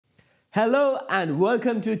Hello and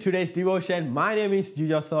welcome to today's devotion. My name is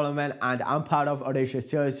Jijo Solomon and I'm part of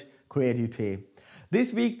Audacious Church creative team.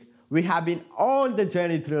 This week we have been on the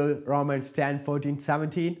journey through Romans 10, 14,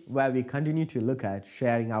 17 where we continue to look at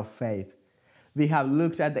sharing our faith. We have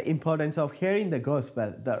looked at the importance of hearing the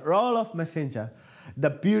gospel, the role of messenger, the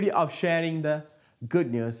beauty of sharing the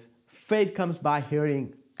good news. Faith comes by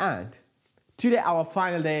hearing, and today our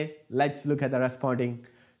final day, let's look at the responding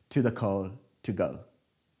to the call to go.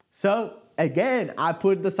 So again, I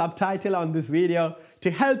put the subtitle on this video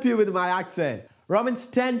to help you with my accent. Romans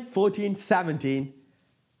 10, 14, 17.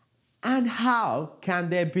 And how can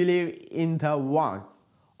they believe in the one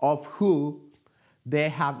of whom they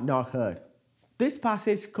have not heard? This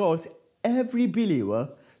passage calls every believer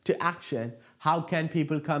to action. How can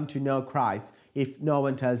people come to know Christ if no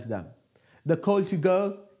one tells them? The call to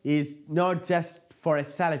go is not just for a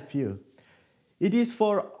select few. It is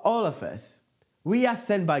for all of us. We are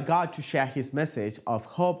sent by God to share His message of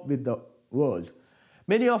hope with the world.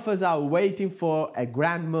 Many of us are waiting for a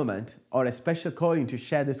grand moment or a special calling to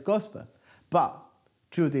share this gospel. But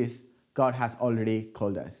truth is, God has already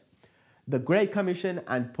called us. The Great Commission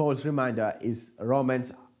and Paul's reminder is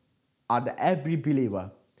Romans are the every believer.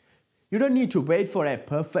 You don't need to wait for a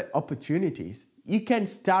perfect opportunities. You can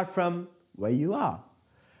start from where you are.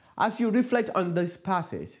 As you reflect on this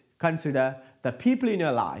passage, consider the people in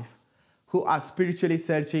your life who are spiritually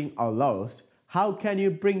searching or lost. How can you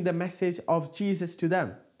bring the message of Jesus to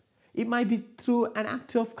them? It might be through an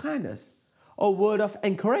act of kindness, or word of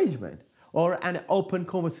encouragement, or an open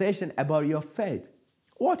conversation about your faith.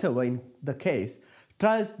 Whatever in the case,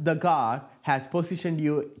 trust that God has positioned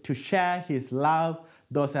you to share His love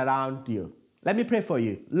those around you. Let me pray for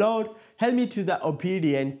you. Lord, help me to be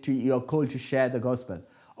obedient to your call to share the gospel.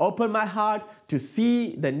 Open my heart to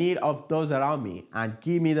see the need of those around me and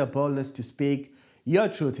give me the boldness to speak your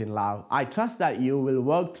truth in love. I trust that you will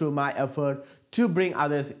work through my effort to bring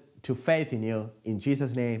others to faith in you. In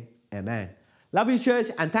Jesus' name, amen. Love you, church,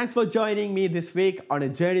 and thanks for joining me this week on a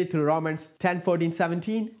journey through Romans 10, 14,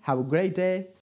 17. Have a great day.